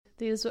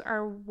These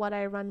are what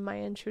I run my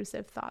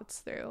intrusive thoughts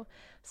through.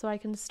 So I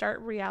can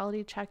start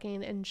reality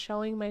checking and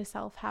showing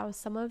myself how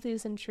some of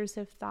these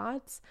intrusive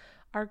thoughts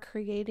are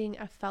creating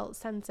a felt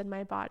sense in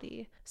my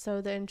body.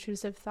 So the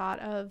intrusive thought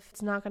of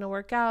it's not going to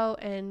work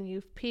out and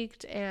you've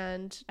peaked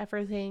and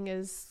everything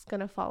is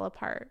going to fall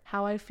apart.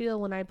 How I feel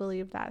when I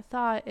believe that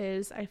thought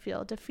is I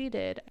feel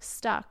defeated,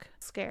 stuck,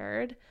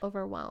 scared,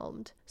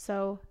 overwhelmed.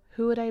 So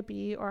who would I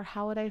be, or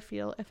how would I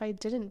feel if I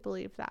didn't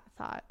believe that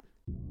thought?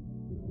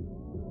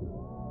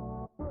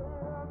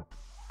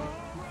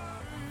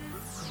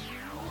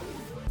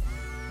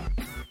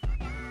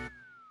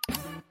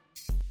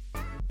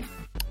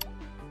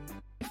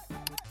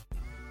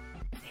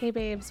 Hey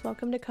babes,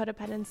 welcome to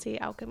Codependency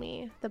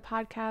Alchemy, the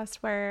podcast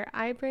where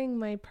I bring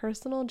my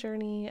personal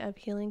journey of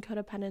healing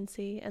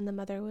codependency and the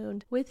mother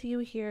wound with you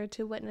here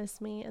to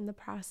witness me in the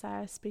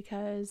process,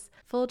 because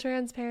full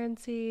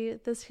transparency,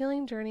 this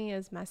healing journey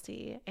is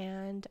messy,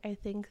 and I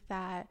think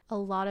that a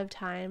lot of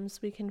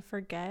times we can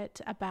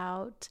forget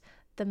about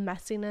the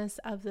messiness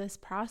of this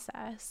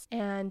process.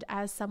 And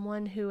as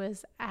someone who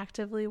is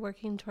actively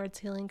working towards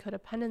healing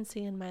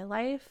codependency in my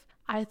life,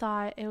 I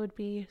thought it would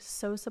be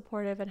so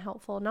supportive and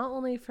helpful, not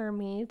only for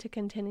me to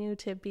continue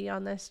to be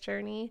on this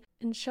journey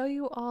and show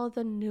you all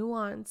the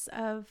nuance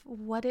of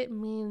what it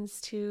means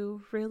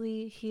to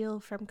really heal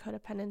from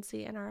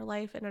codependency in our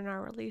life and in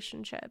our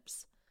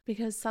relationships.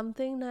 Because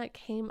something that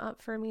came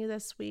up for me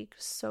this week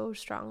so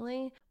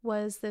strongly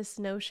was this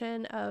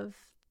notion of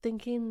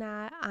thinking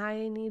that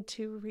I need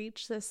to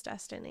reach this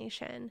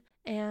destination,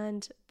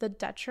 and the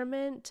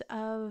detriment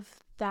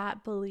of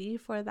that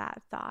belief or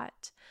that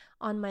thought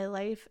on my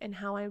life and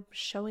how I'm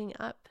showing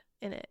up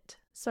in it.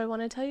 So I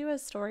want to tell you a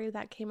story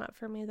that came up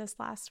for me this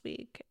last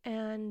week.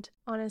 And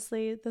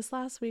honestly, this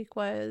last week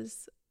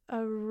was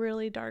a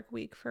really dark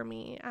week for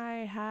me.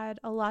 I had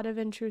a lot of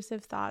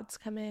intrusive thoughts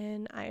come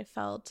in. I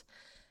felt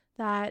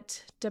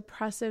that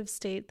depressive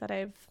state that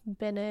I've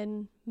been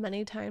in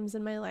many times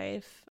in my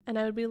life. And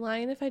I would be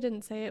lying if I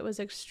didn't say it was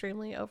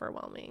extremely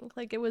overwhelming.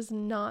 Like, it was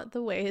not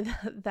the way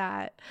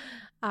that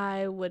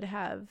I would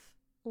have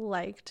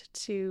liked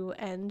to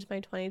end my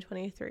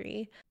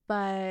 2023.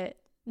 But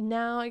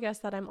now I guess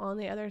that I'm on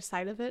the other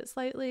side of it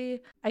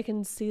slightly, I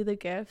can see the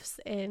gifts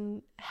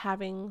in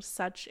having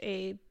such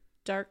a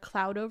dark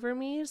cloud over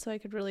me, so I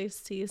could really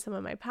see some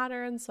of my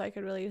patterns, so I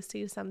could really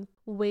see some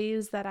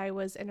ways that I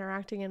was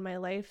interacting in my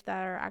life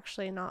that are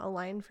actually not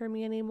aligned for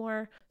me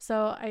anymore.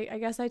 So I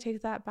guess I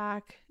take that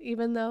back.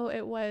 Even though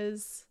it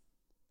was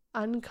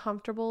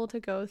uncomfortable to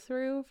go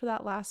through for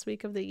that last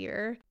week of the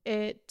year,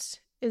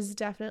 it is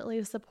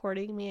definitely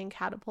supporting me and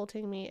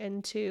catapulting me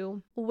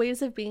into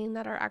ways of being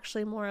that are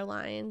actually more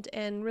aligned,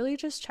 and really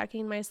just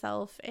checking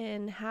myself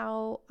in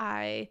how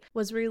I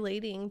was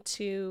relating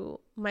to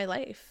my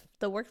life,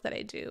 the work that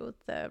I do,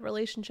 the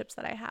relationships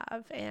that I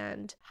have,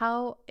 and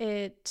how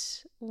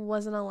it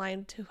wasn't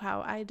aligned to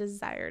how I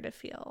desire to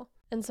feel.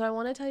 And so I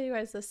want to tell you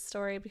guys this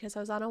story because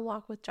I was on a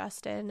walk with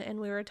Justin and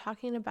we were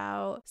talking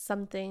about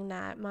something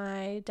that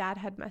my dad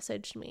had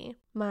messaged me.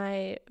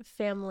 My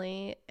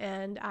family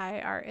and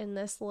I are in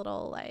this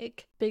little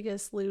like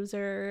Biggest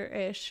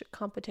Loser-ish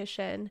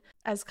competition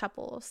as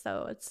couples.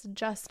 So it's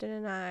Justin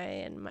and I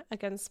and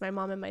against my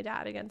mom and my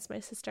dad, against my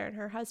sister and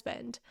her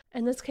husband.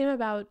 And this came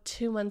about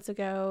 2 months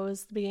ago. It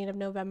was the beginning of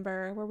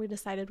November, where we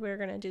decided we were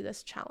going to do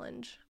this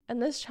challenge.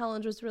 And this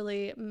challenge was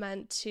really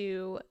meant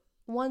to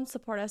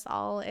support us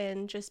all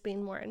in just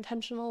being more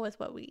intentional with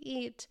what we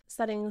eat,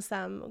 setting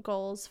some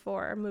goals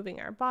for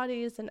moving our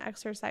bodies and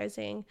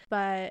exercising,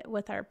 but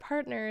with our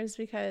partners,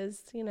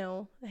 because,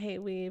 hey,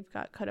 we've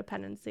got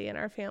codependency in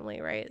our family,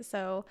 right?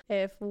 So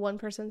if one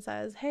person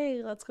says,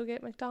 hey, let's go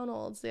get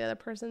McDonald's, the other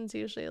person's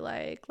usually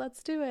like,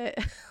 let's do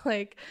it,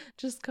 like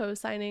just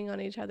co-signing on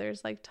each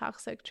other's like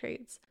toxic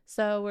traits.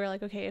 So we're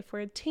like, okay, if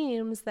we're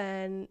teams,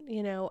 then,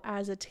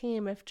 as a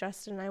team, if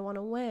Justin and I want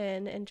to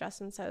win and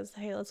Justin says,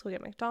 hey, let's go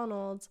get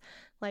McDonald's,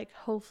 like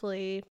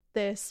hopefully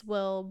this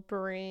will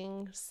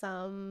bring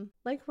some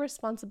like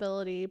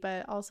responsibility,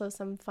 but also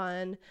some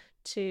fun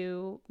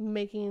to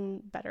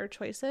making better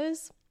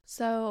choices.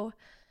 So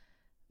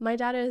my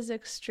dad is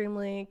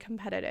extremely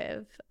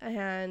competitive,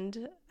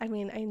 and I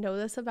know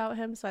this about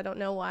him, so I don't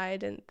know why I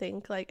didn't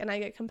think and I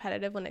get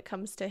competitive when it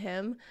comes to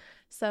him.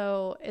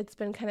 So it's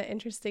been kind of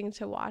interesting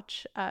to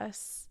watch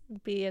us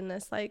be in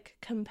this like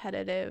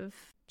competitive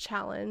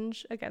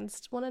challenge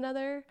against one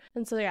another.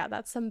 And so yeah,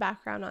 that's some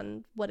background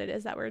on what it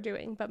is that we're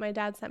doing. But my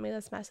dad sent me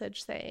this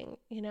message saying,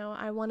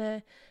 I want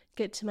to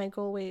get to my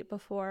goal weight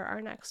before our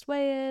next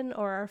weigh-in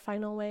or our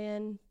final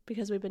weigh-in,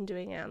 because we've been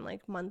doing it on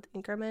like month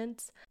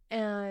increments.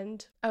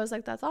 And I was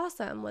like, that's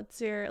awesome.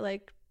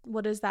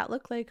 What does that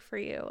look like for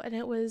you? And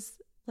it was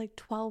like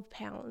 12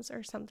 pounds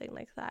or something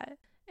like that.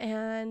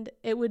 And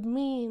it would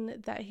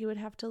mean that he would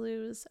have to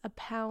lose a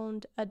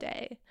pound a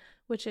day,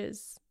 which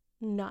is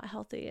not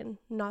healthy and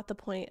not the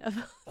point of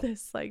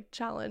this like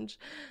challenge.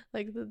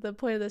 Like the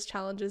point of this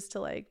challenge is to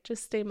like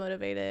just stay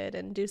motivated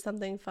and do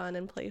something fun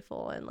and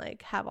playful and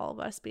like have all of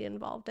us be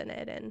involved in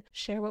it and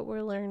share what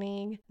we're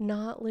learning,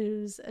 not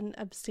lose an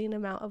obscene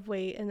amount of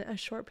weight in a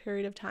short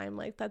period of time.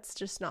 Like that's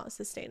just not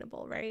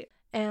sustainable, right?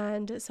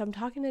 And so I'm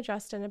talking to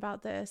Justin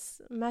about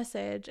this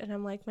message and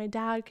I'm like, my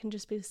dad can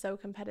just be so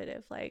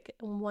competitive. Like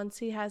once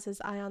he has his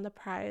eye on the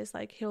prize,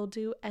 like he'll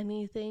do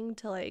anything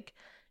to like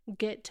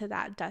get to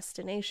that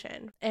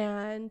destination.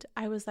 And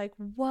I was like,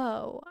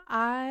 whoa,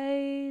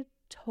 I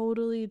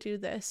totally do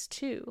this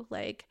too.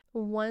 Like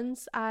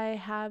once I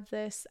have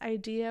this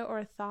idea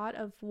or thought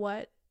of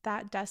what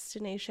that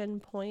destination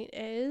point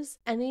is,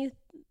 any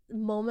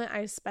moment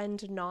I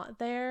spend not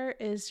there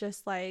is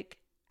just like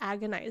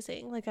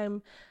agonizing. Like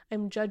I'm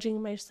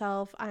judging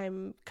myself,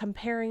 I'm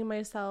comparing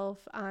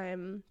myself,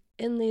 I'm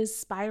in these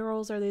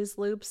spirals or these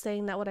loops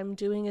saying that what I'm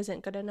doing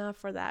isn't good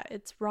enough or that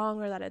it's wrong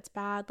or that it's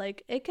bad.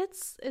 Like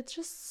it's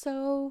just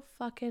so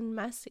fucking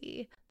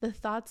messy, the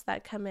thoughts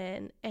that come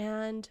in,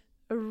 and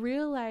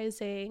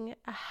realizing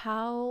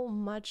how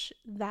much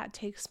that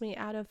takes me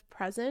out of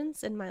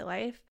presence in my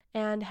life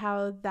and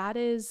how that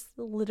is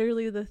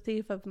literally the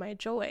thief of my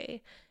joy,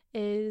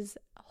 is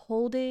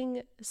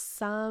holding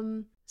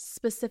some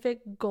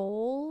specific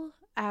goal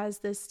as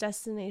this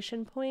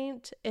destination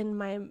point in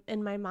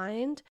my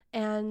mind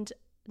and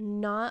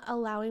not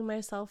allowing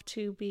myself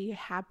to be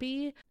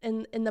happy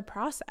in the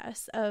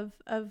process of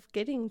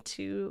getting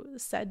to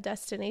said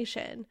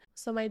destination.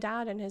 So my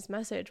dad and his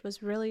message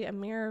was really a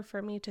mirror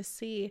for me to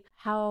see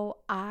how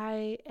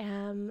I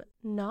am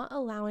not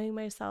allowing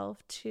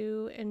myself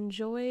to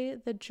enjoy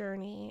the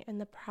journey and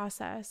the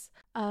process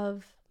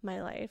of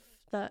my life,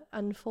 the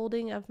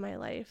unfolding of my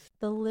life,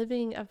 the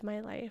living of my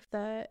life,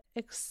 the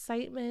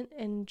excitement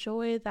and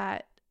joy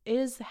that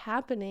is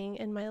happening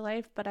in my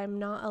life, but I'm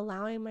not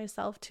allowing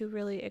myself to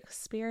really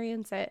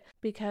experience it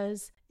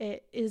because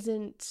it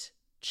isn't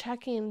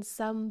checking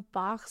some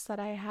box that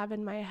I have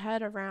in my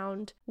head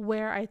around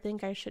where I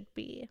think I should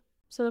be.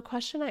 So the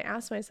question I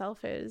ask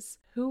myself is,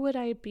 who would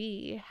I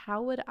be?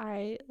 How would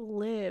I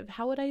live?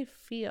 How would I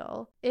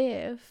feel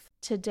if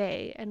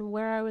today and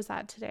where I was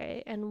at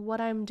today and what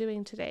I'm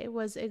doing today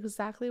was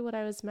exactly what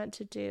I was meant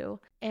to do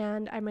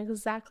and I'm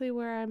exactly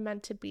where I'm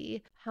meant to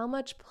be? How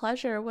much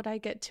pleasure would I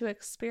get to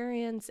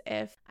experience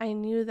if I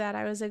knew that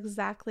I was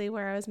exactly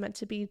where I was meant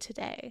to be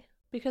today?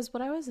 Because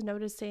what I was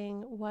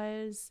noticing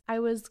was I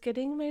was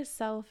getting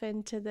myself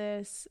into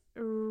this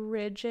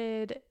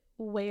rigid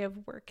way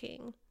of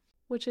working,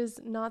 which is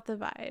not the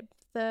vibe.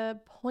 The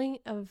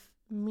point of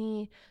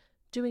me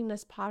doing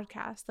this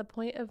podcast, the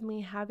point of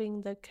me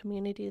having the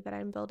community that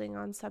I'm building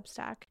on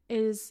Substack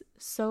is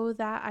so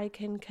that I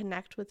can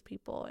connect with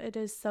people. It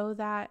is so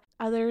that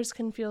others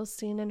can feel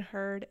seen and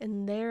heard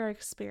in their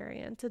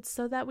experience. It's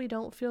so that we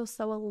don't feel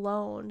so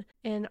alone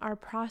in our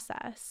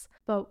process.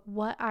 But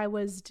what I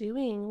was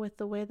doing with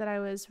the way that I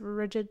was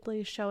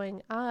rigidly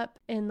showing up,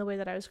 in the way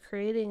that I was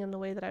creating, in the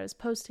way that I was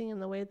posting, in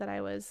the way that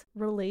I was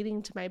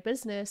relating to my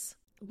business,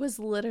 was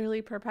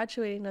literally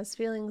perpetuating those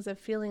feelings of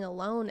feeling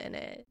alone in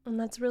it. And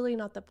that's really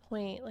not the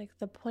point. Like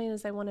the point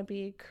is I want to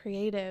be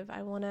creative.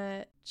 I want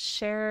to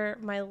share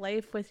my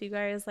life with you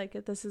guys. Like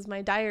this is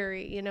my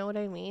diary, you know what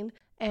I mean?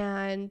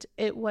 And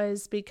it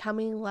was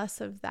becoming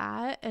less of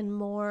that and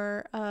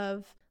more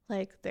of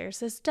like,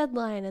 there's this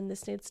deadline and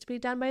this needs to be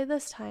done by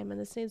this time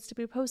and this needs to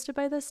be posted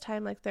by this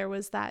time. Like there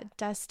was that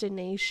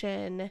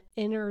destination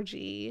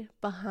energy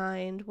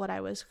behind what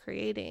I was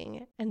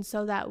creating. And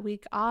so that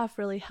week off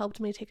really helped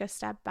me take a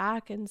step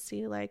back and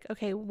see like,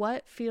 okay,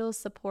 what feels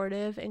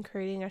supportive in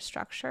creating a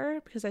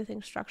structure? Because I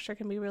think structure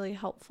can be really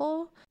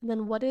helpful. And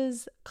then what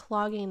is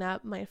clogging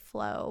up my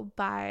flow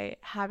by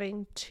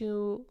having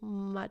too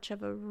much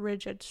of a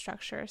rigid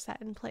structure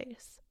set in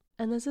place?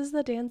 And this is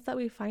the dance that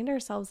we find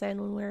ourselves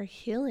in when we're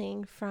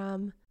healing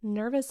from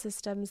nervous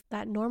systems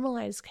that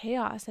normalize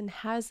chaos and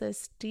has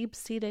this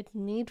deep-seated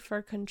need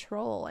for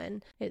control.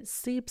 And it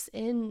seeps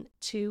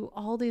into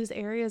all these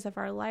areas of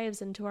our lives,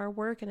 into our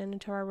work and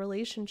into our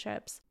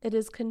relationships. It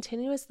is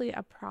continuously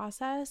a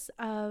process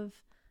of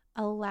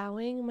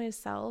allowing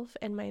myself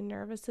and my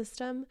nervous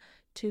system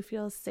to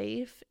feel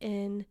safe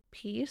in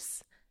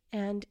peace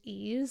and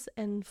ease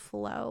and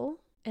flow.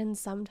 And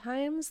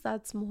sometimes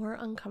that's more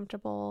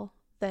uncomfortable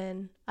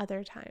than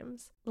other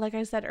times. Like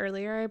I said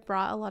earlier, I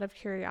brought a lot of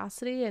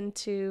curiosity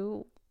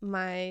into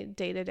my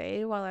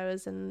day-to-day while I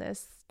was in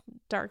this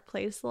dark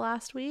place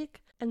last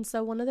week. And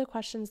so one of the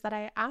questions that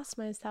I asked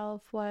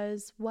myself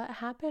was, what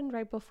happened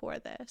right before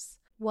this?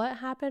 What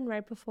happened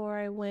right before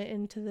I went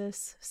into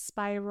this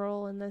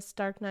spiral and this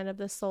dark night of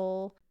the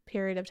soul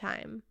period of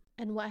time?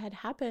 And what had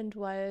happened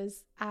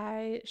was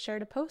I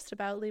shared a post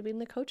about leaving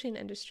the coaching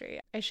industry.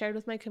 I shared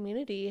with my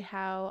community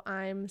how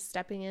I'm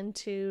stepping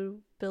into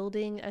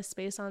building a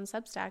space on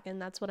Substack,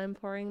 and that's what I'm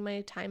pouring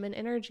my time and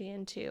energy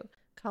into.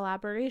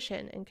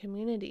 Collaboration and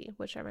community,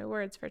 which are my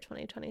words for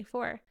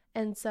 2024.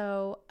 And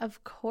so,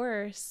 of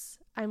course,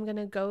 I'm going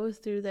to go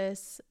through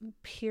this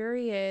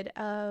period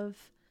of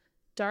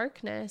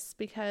darkness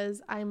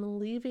because I'm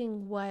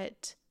leaving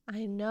what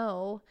I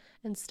know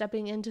and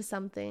stepping into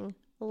something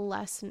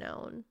less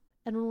known.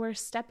 And when we're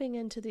stepping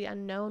into the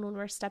unknown, when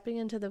we're stepping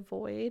into the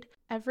void,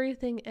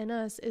 everything in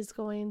us is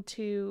going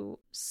to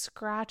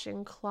scratch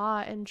and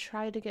claw and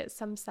try to get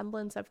some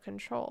semblance of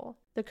control.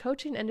 The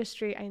coaching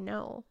industry, I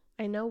know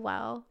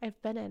well. I've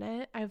been in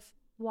it. I've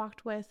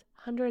walked with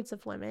hundreds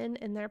of women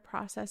in their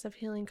process of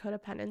healing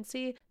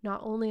codependency,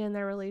 not only in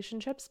their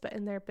relationships, but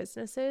in their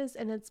businesses.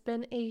 And it's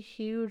been a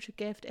huge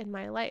gift in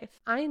my life.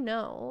 I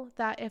know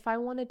that if I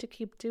wanted to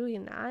keep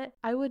doing that,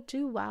 I would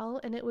do well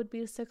and it would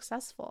be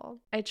successful.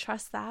 I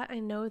trust that. I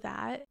know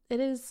that. It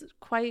is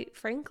quite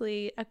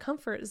frankly a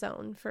comfort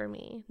zone for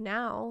me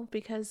now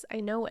because I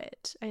know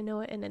it. I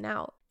know it in and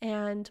out.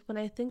 And when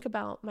I think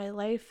about my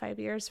life 5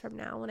 years from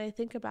now, when I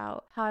think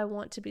about how I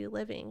want to be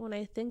living, when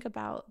I think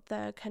about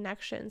the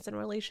connections and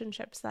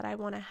relationships that I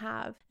want to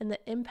have and the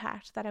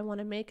impact that I want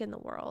to make in the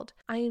world,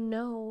 I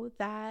know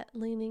that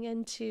leaning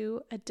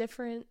into a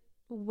different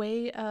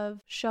way of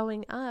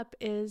showing up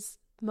is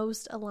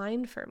most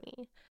aligned for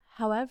me.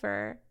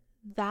 However,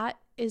 that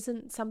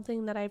isn't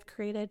something that I've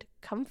created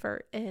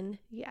comfort in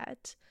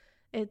yet.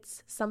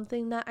 It's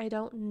something that I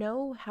don't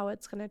know how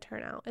it's going to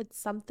turn out. It's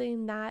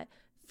something that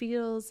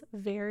feels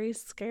very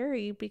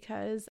scary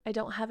because I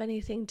don't have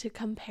anything to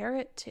compare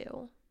it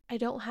to. I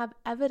don't have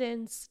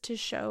evidence to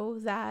show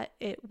that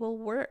it will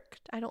work.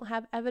 I don't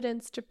have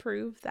evidence to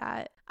prove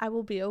that I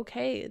will be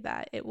okay,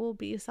 that it will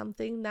be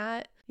something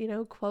that,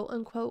 quote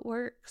unquote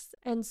works.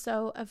 And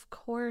so, of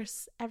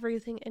course,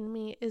 everything in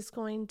me is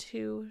going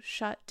to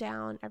shut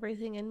down.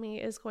 Everything in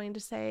me is going to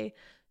say,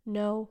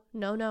 no,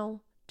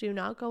 do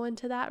not go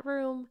into that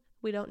room.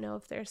 We don't know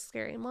if there's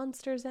scary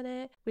monsters in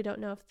it. We don't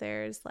know if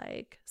there's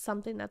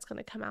something that's going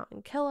to come out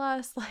and kill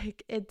us.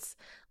 It's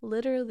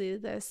literally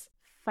this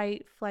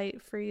fight, flight,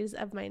 freeze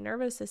of my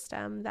nervous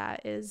system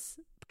that is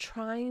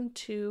trying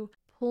to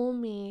pull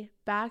me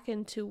back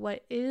into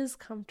what is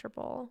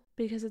comfortable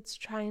because it's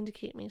trying to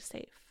keep me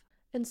safe.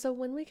 And so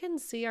when we can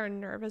see our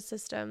nervous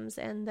systems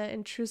and the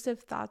intrusive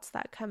thoughts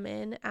that come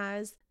in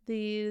as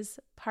these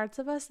parts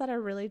of us that are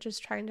really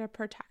just trying to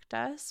protect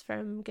us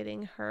from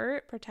getting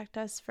hurt, protect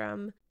us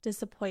from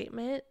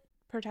disappointment,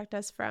 protect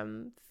us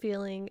from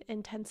feeling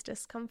intense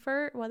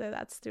discomfort, whether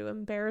that's through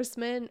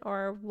embarrassment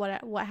or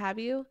what have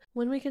you.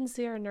 When we can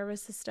see our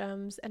nervous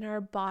systems and our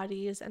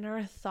bodies and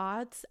our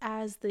thoughts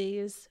as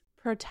these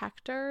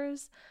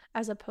protectors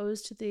as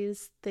opposed to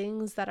these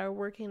things that are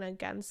working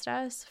against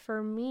us,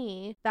 for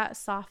me, that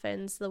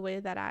softens the way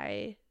that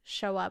I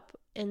show up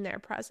in their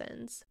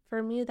presence.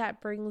 For me,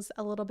 that brings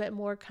a little bit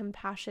more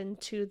compassion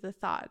to the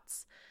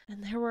thoughts.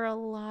 And there were a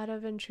lot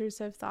of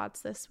intrusive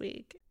thoughts this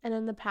week. And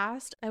in the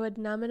past, I would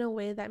numb in a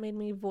way that made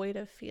me void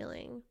of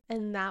feeling.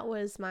 And that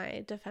was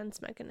my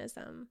defense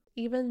mechanism.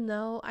 Even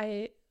though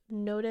I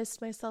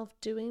noticed myself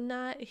doing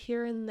that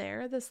here and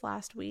there this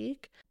last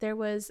week, there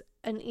was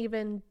an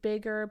even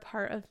bigger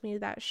part of me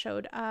that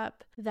showed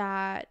up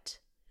that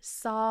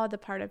saw the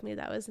part of me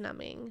that was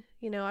numbing.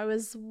 I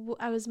was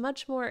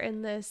much more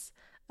in this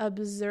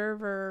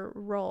observer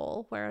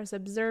role where I was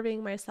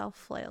observing myself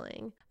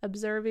flailing,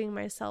 observing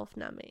myself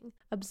numbing,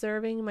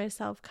 observing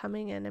myself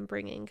coming in and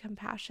bringing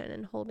compassion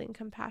and holding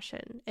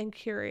compassion and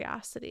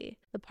curiosity,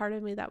 the part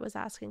of me that was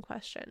asking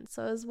questions.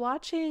 So I was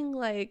watching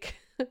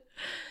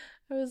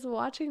I was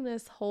watching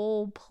this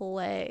whole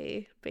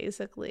play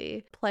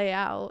basically play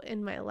out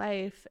in my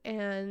life,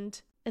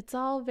 and it's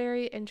all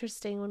very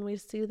interesting when we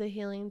see the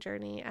healing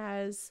journey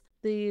as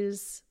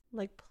these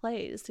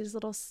plays, these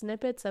little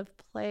snippets of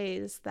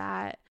plays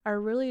that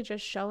are really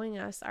just showing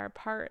us our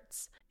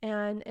parts.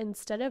 And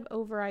instead of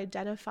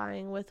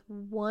over-identifying with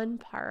one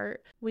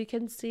part, we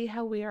can see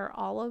how we are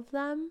all of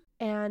them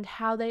and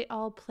how they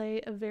all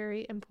play a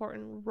very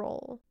important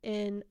role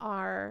in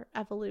our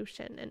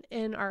evolution and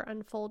in our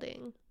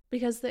unfolding.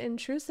 Because the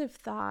intrusive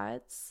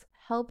thoughts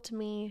helped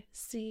me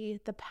see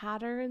the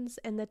patterns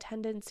and the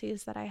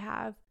tendencies that I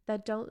have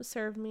that don't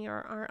serve me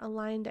or aren't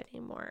aligned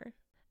anymore.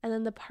 And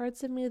then the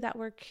parts of me that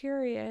were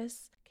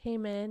curious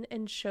came in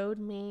and showed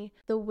me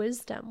the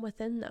wisdom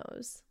within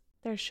those.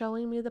 They're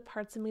showing me the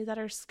parts of me that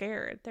are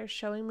scared. They're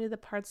showing me the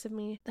parts of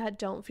me that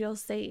don't feel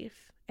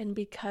safe. And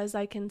because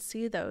I can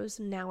see those,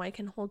 now I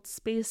can hold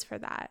space for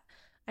that.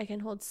 I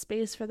can hold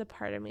space for the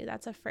part of me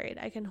that's afraid.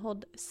 I can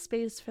hold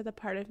space for the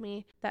part of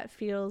me that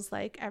feels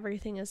like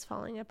everything is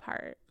falling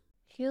apart.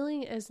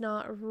 Healing is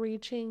not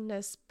reaching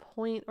this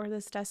point or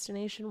this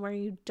destination where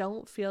you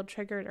don't feel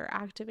triggered or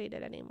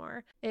activated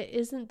anymore. It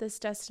isn't this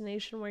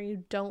destination where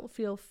you don't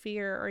feel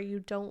fear or you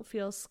don't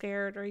feel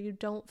scared or you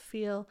don't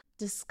feel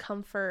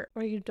discomfort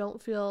or you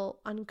don't feel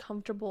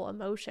uncomfortable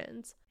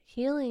emotions.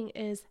 Healing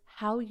is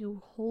how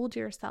you hold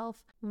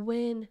yourself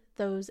when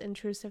those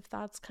intrusive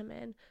thoughts come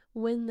in,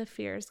 when the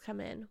fears come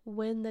in,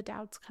 when the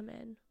doubts come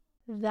in.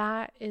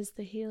 That is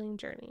the healing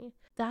journey.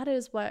 That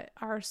is what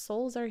our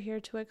souls are here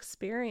to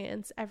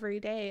experience every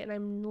day. And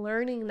I'm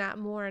learning that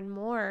more and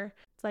more.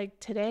 It's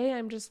today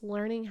I'm just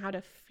learning how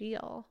to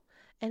feel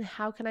and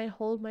how can I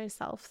hold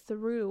myself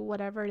through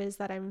whatever it is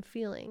that I'm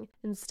feeling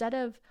instead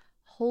of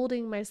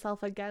holding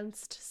myself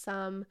against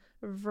some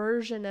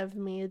version of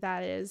me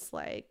that is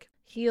like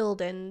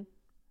healed and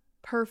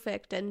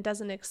perfect and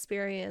doesn't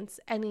experience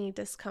any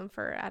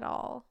discomfort at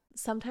all.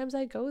 Sometimes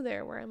I go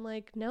there where I'm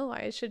like, no,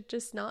 I should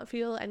just not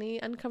feel any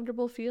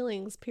uncomfortable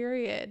feelings,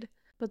 period.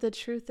 But the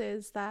truth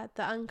is that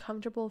the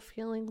uncomfortable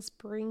feelings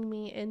bring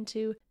me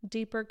into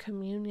deeper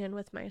communion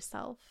with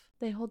myself.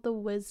 They hold the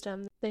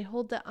wisdom, they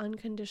hold the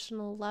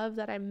unconditional love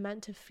that I'm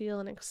meant to feel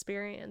and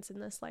experience in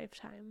this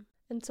lifetime.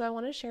 And so I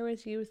want to share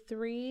with you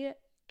 3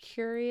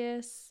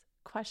 curious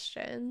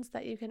questions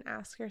that you can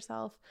ask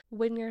yourself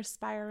when you're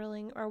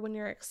spiraling or when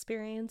you're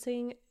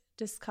experiencing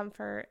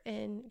discomfort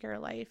in your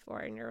life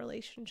or in your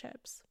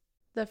relationships.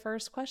 The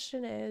first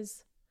question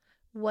is,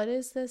 what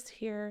is this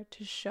here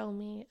to show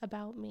me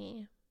about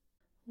me?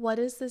 What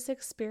is this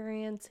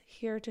experience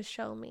here to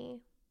show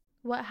me?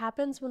 What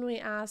happens when we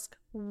ask,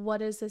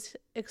 what is this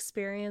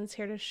experience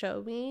here to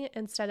show me,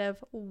 instead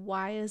of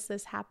why is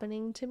this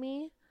happening to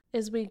me,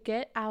 is we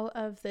get out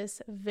of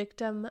this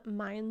victim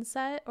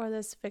mindset or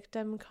this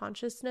victim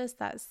consciousness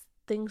that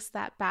thinks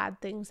that bad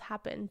things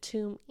happen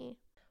to me.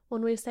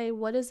 When we say,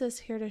 what is this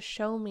here to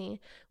show me,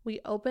 we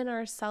open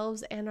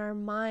ourselves and our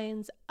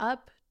minds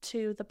up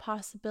to the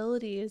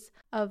possibilities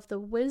of the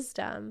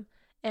wisdom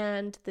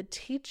and the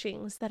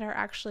teachings that are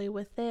actually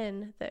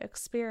within the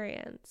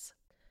experience.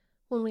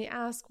 When we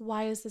ask,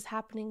 why is this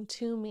happening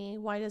to me?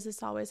 Why does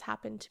this always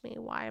happen to me?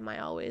 Why am I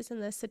always in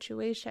this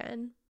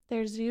situation?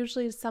 There's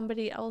usually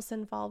somebody else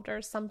involved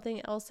or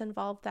something else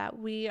involved that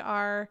we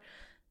are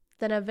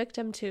then a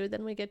victim to.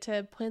 Then we get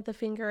to point the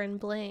finger and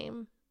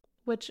blame,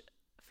 which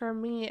for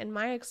me, in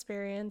my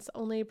experience,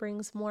 only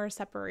brings more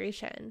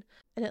separation.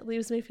 And it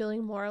leaves me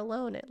feeling more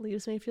alone. It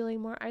leaves me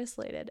feeling more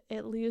isolated.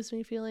 It leaves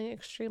me feeling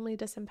extremely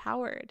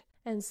disempowered.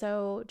 And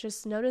so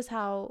just notice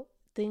how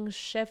things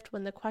shift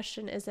when the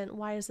question isn't,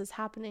 why is this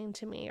happening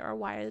to me? Or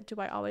why do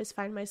I always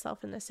find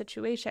myself in this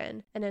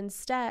situation? And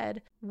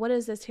instead, what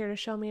is this here to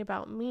show me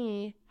about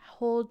me?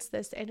 Holds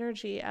this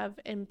energy of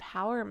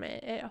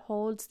empowerment. It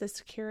holds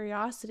this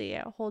curiosity.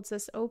 It holds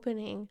this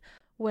opening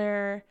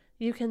where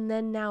you can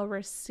then now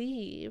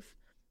receive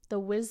the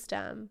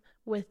wisdom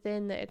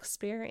within the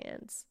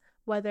experience.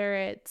 Whether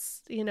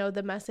it's,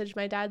 the message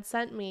my dad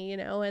sent me,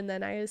 and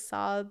then I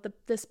saw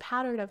this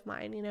pattern of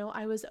mine,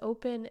 I was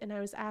open and I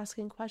was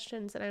asking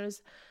questions and I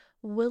was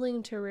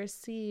willing to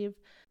receive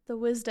the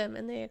wisdom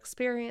and the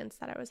experience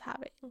that I was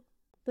having.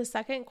 The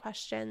second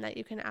question that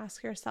you can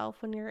ask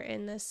yourself when you're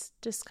in this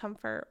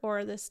discomfort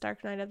or this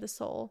dark night of the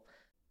soul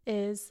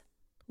is,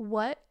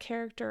 what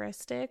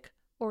characteristic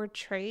or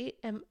trait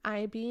am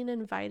I being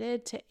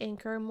invited to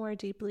anchor more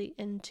deeply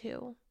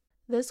into?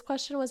 This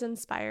question was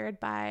inspired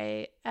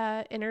by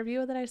an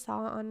interview that I saw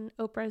on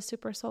Oprah's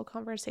Super Soul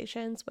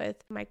Conversations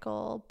with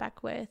Michael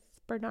Beckwith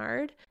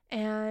Bernard.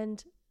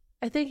 And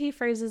I think he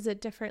phrases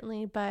it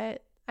differently,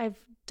 but I've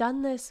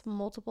done this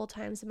multiple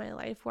times in my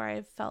life where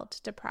I've felt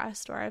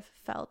depressed or I've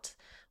felt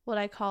what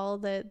I call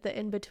the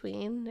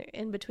in-between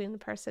the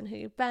person who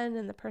you've been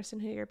and the person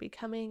who you're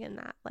becoming, in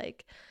that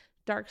like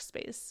dark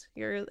space.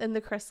 You're in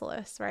the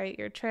chrysalis, right?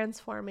 You're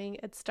transforming.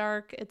 It's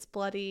dark, it's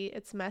bloody,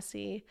 it's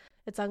messy,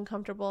 it's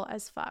uncomfortable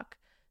as fuck.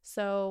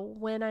 So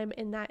when I'm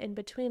in that in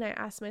between, I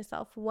ask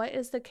myself, what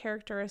is the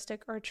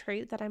characteristic or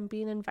trait that I'm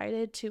being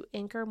invited to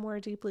anchor more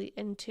deeply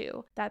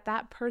into,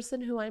 that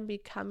person who I'm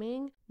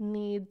becoming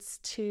needs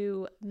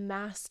to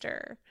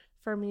master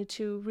for me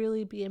to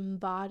really be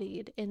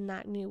embodied in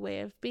that new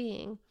way of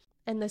being?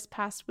 And this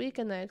past week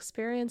and the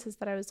experiences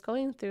that I was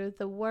going through,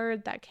 the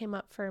word that came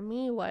up for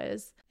me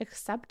was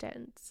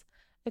acceptance.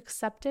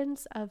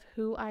 Acceptance of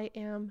who I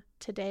am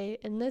today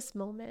in this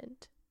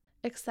moment.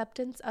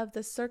 Acceptance of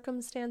the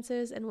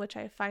circumstances in which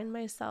I find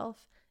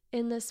myself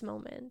in this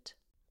moment.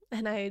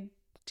 And I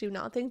do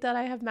not think that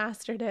I have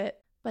mastered it,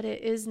 but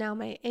it is now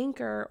my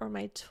anchor or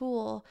my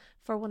tool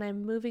for when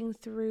I'm moving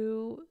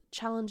through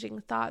challenging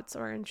thoughts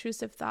or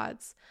intrusive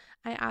thoughts.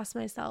 I ask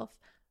myself,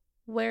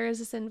 where is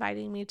this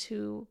inviting me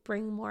to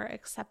bring more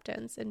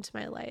acceptance into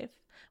my life?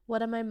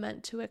 What am I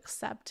meant to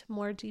accept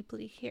more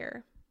deeply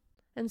here?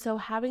 And so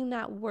having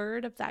that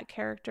word of that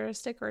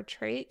characteristic or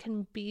trait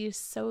can be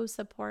so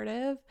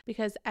supportive,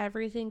 because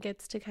everything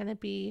gets to kind of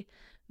be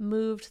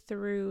moved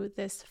through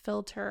this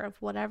filter of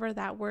whatever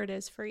that word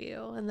is for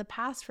you. In the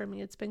past for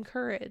me, it's been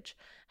courage.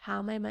 How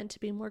am I meant to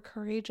be more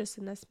courageous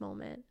in this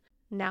moment?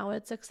 Now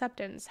it's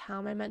acceptance. How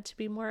am I meant to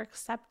be more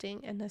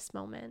accepting in this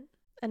moment?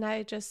 And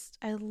I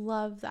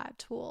love that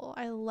tool.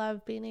 I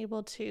love being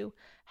able to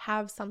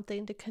have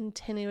something to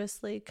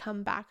continuously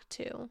come back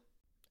to.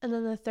 And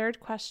then the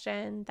third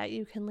question that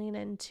you can lean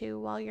into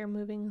while you're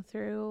moving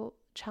through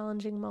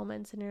challenging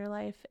moments in your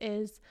life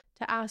is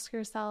to ask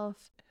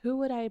yourself, who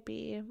would I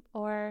be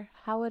or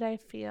how would I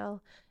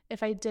feel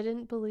if I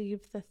didn't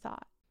believe the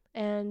thought?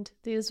 And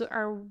these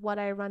are what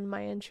I run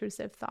my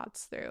intrusive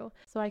thoughts through.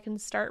 So I can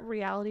start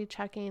reality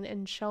checking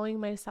and showing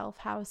myself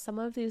how some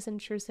of these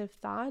intrusive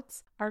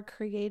thoughts are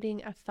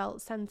creating a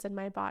felt sense in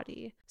my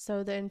body.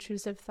 So the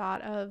intrusive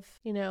thought of,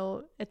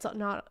 it's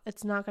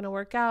not going to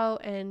work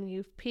out and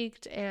you've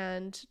peaked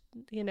and,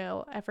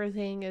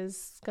 everything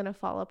is going to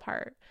fall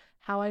apart.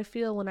 How I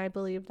feel when I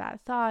believe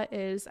that thought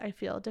is I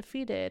feel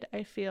defeated,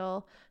 I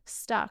feel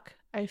stuck,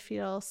 I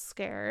feel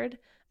scared,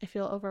 I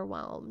feel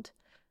overwhelmed.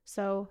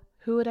 So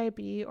who would I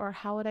be, or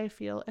how would I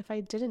feel if I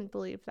didn't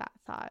believe that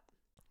thought?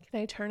 Can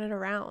I turn it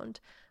around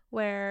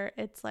where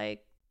it's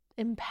like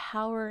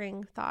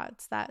empowering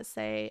thoughts that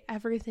say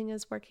everything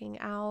is working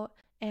out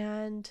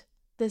and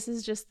this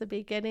is just the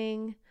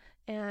beginning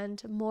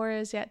and more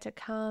is yet to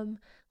come?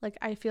 Like,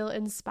 I feel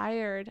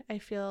inspired, I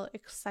feel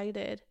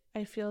excited,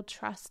 I feel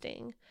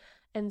trusting.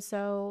 And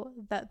so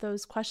that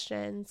those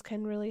questions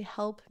can really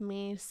help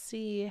me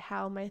see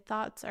how my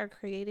thoughts are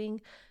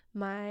creating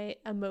my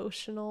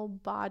emotional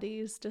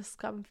body's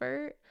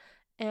discomfort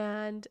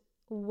and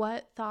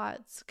what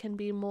thoughts can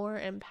be more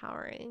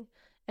empowering,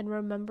 and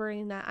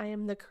remembering that I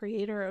am the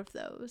creator of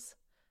those.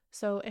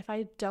 So if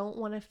I don't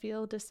want to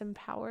feel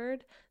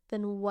disempowered,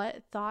 then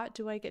what thought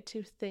do I get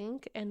to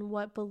think and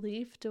what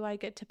belief do I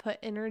get to put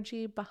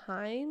energy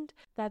behind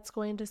that's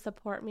going to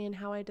support me in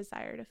how I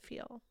desire to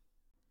feel?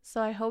 So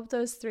I hope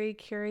those 3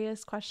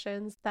 curious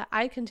questions that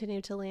I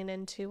continue to lean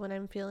into when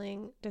I'm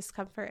feeling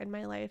discomfort in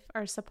my life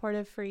are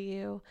supportive for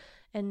you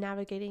in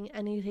navigating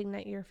anything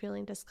that you're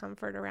feeling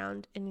discomfort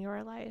around in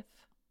your life.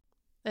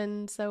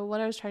 And so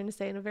what I was trying to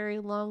say in a very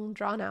long,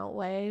 drawn out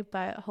way,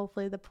 but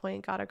hopefully the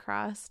point got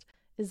across,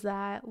 is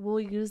that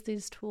we'll use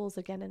these tools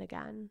again and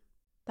again.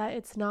 That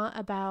it's not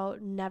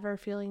about never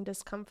feeling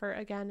discomfort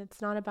again.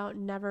 It's not about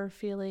never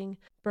feeling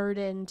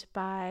burdened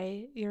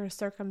by your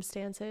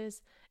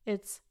circumstances.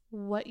 It's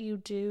what you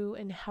do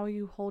and how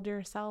you hold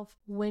yourself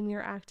when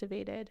you're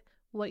activated,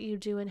 what you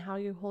do and how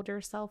you hold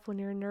yourself when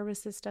your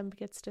nervous system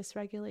gets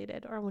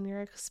dysregulated, or when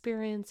you're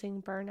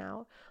experiencing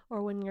burnout,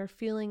 or when you're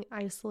feeling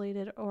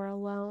isolated or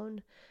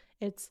alone.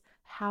 It's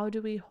how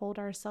do we hold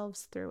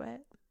ourselves through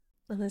it?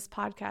 And this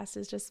podcast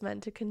is just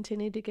meant to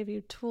continue to give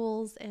you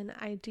tools and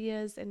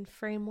ideas and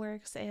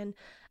frameworks and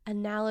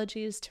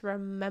analogies to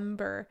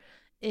remember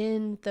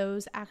in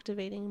those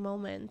activating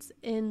moments,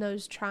 in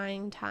those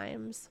trying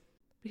times.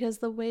 Because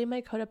the way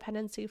my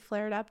codependency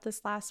flared up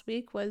this last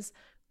week was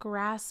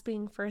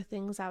grasping for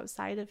things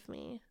outside of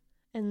me.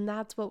 And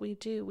that's what we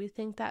do. We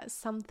think that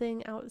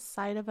something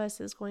outside of us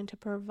is going to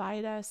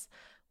provide us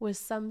with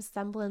some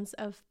semblance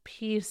of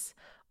peace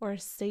or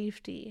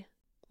safety,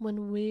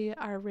 when we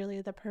are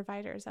really the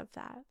providers of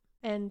that.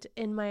 And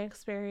in my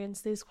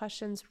experience, these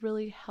questions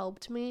really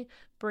helped me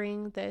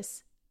bring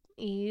this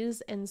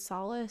ease and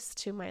solace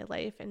to my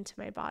life and to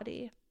my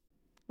body,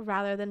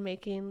 rather than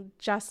making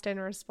Justin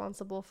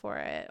responsible for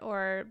it,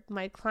 or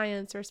my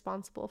clients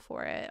responsible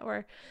for it,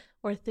 or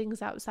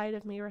things outside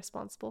of me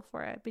responsible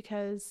for it.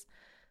 Because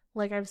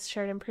like I've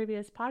shared in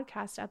previous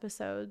podcast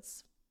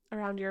episodes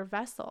around your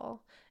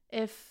vessel,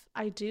 if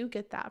I do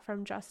get that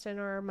from Justin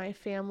or my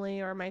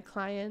family or my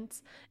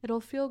clients, it'll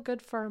feel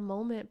good for a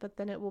moment, but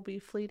then it will be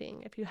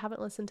fleeting. If you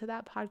haven't listened to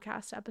that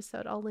podcast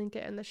episode, I'll link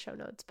it in the show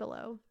notes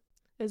below.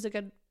 It was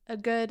a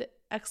good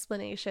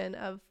explanation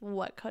of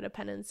what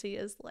codependency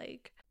is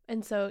like.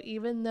 And so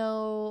even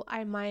though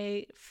I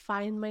might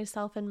find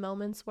myself in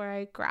moments where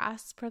I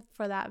grasp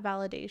for that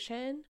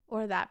validation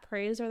or that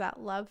praise or that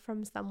love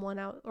from someone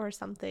out or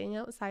something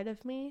outside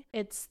of me,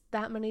 it's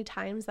that many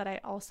times that I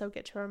also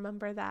get to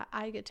remember that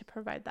I get to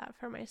provide that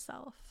for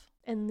myself.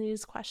 And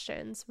these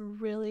questions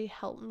really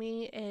help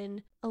me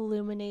in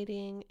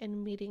illuminating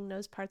and meeting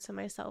those parts of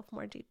myself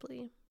more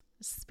deeply.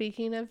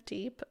 Speaking of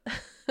deep,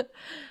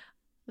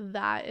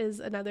 that is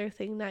another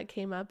thing that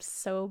came up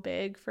so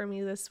big for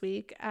me this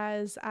week,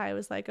 as I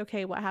was like,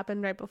 okay, what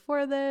happened right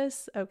before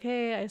this?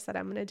 Okay, I said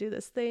I'm going to do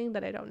this thing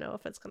that I don't know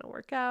if it's going to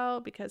work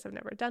out because I've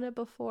never done it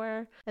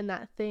before. And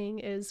that thing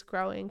is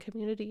growing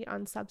community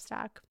on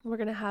Substack. We're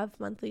going to have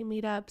monthly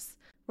meetups.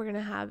 We're going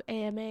to have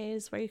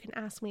AMAs where you can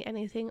ask me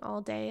anything all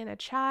day in a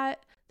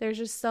chat. There's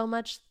just so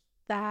much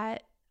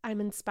that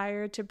I'm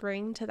inspired to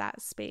bring to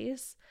that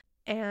space,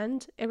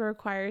 and it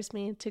requires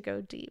me to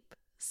go deep.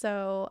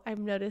 So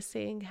I'm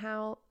noticing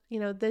how,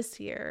 this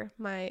year,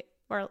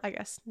 or I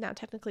guess now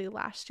technically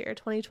last year,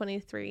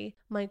 2023,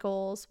 my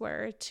goals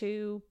were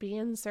to be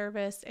in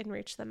service and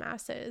reach the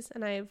masses.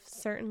 And I've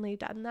certainly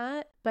done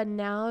that. But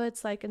now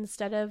it's like,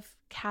 instead of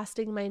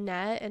casting my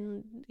net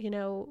and,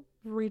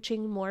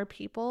 reaching more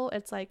people,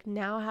 it's like,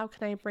 now how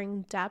can I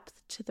bring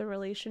depth to the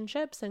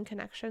relationships and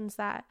connections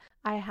that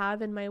I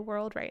have in my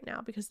world right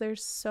now? Because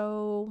there's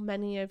so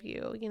many of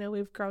you.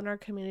 We've grown our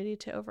community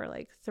to over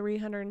like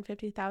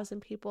 350,000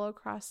 people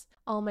across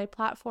all my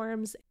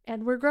platforms,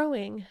 and we're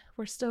growing.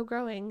 We're still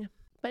growing.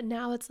 But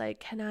now it's like,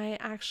 can I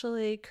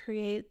actually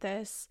create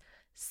this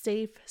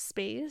safe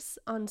space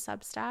on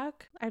Substack.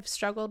 I've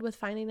struggled with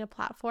finding a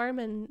platform,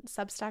 and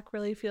Substack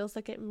really feels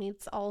like it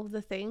meets all of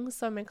the things.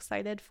 So I'm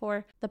excited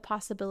for the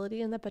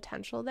possibility and the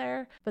potential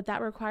there. But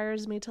that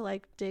requires me to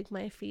like dig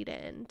my feet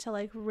in, to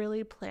like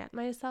really plant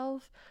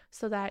myself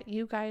so that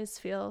you guys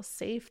feel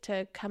safe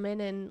to come in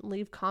and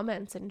leave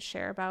comments and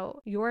share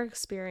about your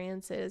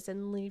experiences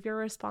and leave your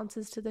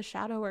responses to the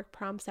shadow work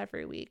prompts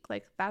every week.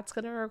 Like that's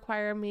going to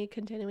require me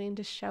continuing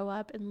to show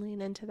up and lean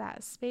into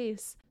that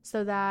space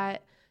so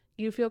that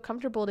you feel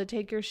comfortable to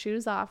take your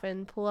shoes off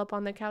and pull up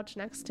on the couch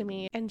next to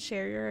me and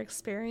share your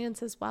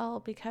experience as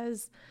well,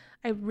 because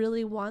I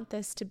really want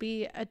this to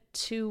be a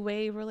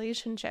two-way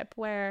relationship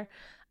where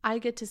I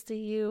get to see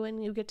you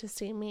and you get to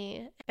see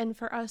me, and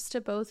for us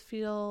to both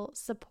feel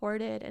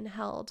supported and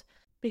held,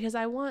 because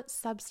I want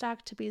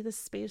Substack to be the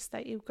space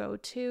that you go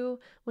to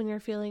when you're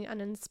feeling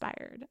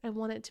uninspired. I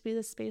want it to be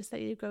the space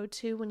that you go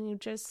to when you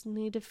just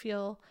need to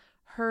feel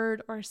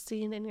heard or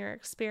seen in your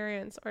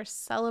experience or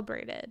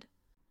celebrated.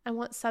 I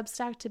want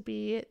Substack to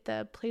be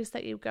the place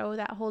that you go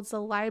that holds a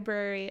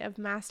library of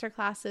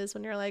masterclasses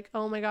when you're like,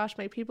 oh my gosh,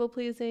 my people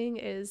pleasing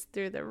is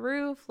through the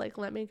roof. Like,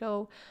 let me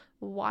go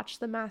watch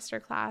the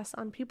masterclass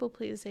on people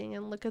pleasing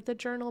and look at the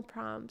journal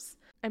prompts.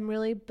 I'm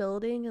really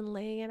building and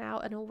laying it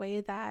out in a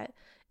way that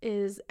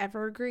is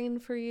evergreen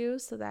for you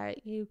so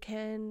that you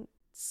can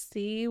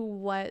see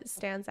what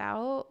stands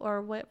out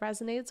or what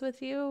resonates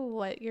with you,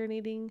 what you're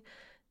needing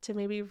to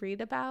maybe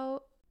read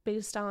about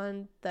based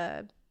on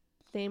the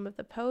name of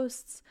the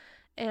posts,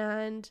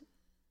 and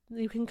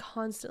you can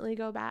constantly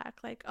go back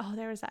like, oh,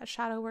 there was that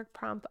shadow work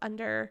prompt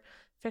under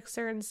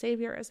fixer and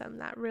saviorism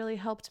that really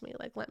helped me,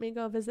 like let me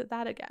go visit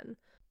that again.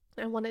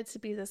 I want it to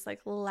be this like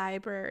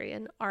library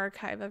and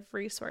archive of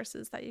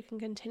resources that you can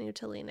continue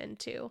to lean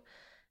into,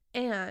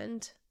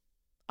 and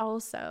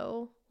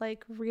also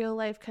like real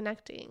life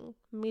connecting,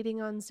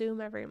 meeting on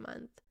Zoom every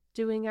month,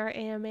 doing our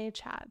AMA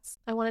chats.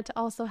 I want it to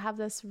also have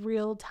this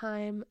real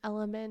time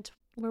element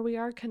where we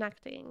are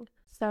connecting.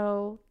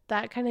 So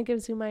that kind of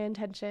gives you my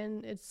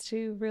intention. It's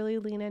to really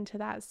lean into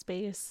that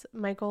space.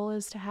 My goal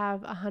is to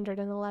have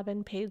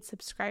 111 paid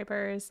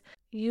subscribers.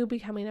 You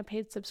becoming a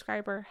paid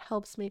subscriber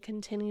helps me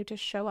continue to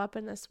show up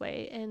in this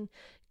way and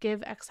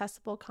give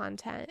accessible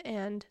content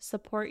and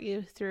support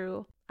you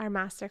through our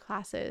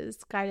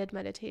masterclasses, guided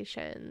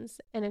meditations,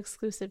 and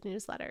exclusive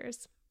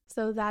newsletters.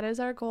 So that is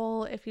our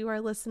goal. If you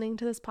are listening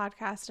to this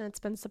podcast and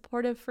it's been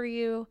supportive for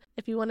you,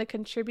 if you want to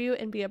contribute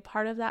and be a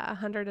part of that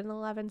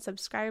 111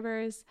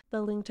 subscribers,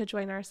 the link to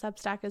join our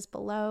Substack is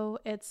below.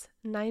 It's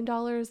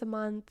 $9 a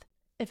month.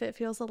 If it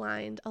feels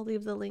aligned, I'll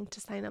leave the link to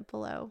sign up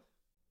below.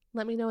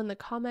 Let me know in the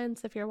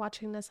comments if you're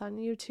watching this on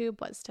YouTube,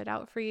 what stood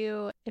out for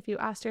you. If you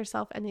asked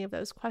yourself any of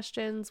those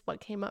questions, what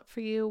came up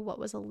for you, what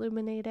was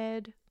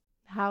illuminated,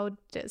 how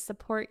did it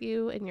support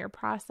you in your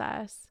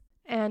process?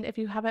 And if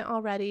you haven't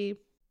already,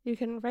 you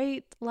can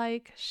rate,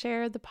 like,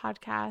 share the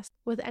podcast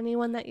with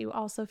anyone that you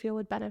also feel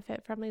would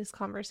benefit from these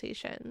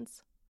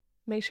conversations.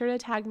 Make sure to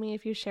tag me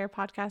if you share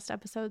podcast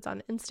episodes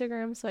on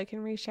Instagram so I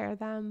can reshare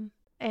them.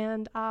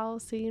 And I'll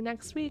see you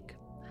next week.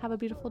 Have a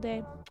beautiful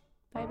day.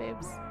 Bye,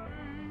 babes.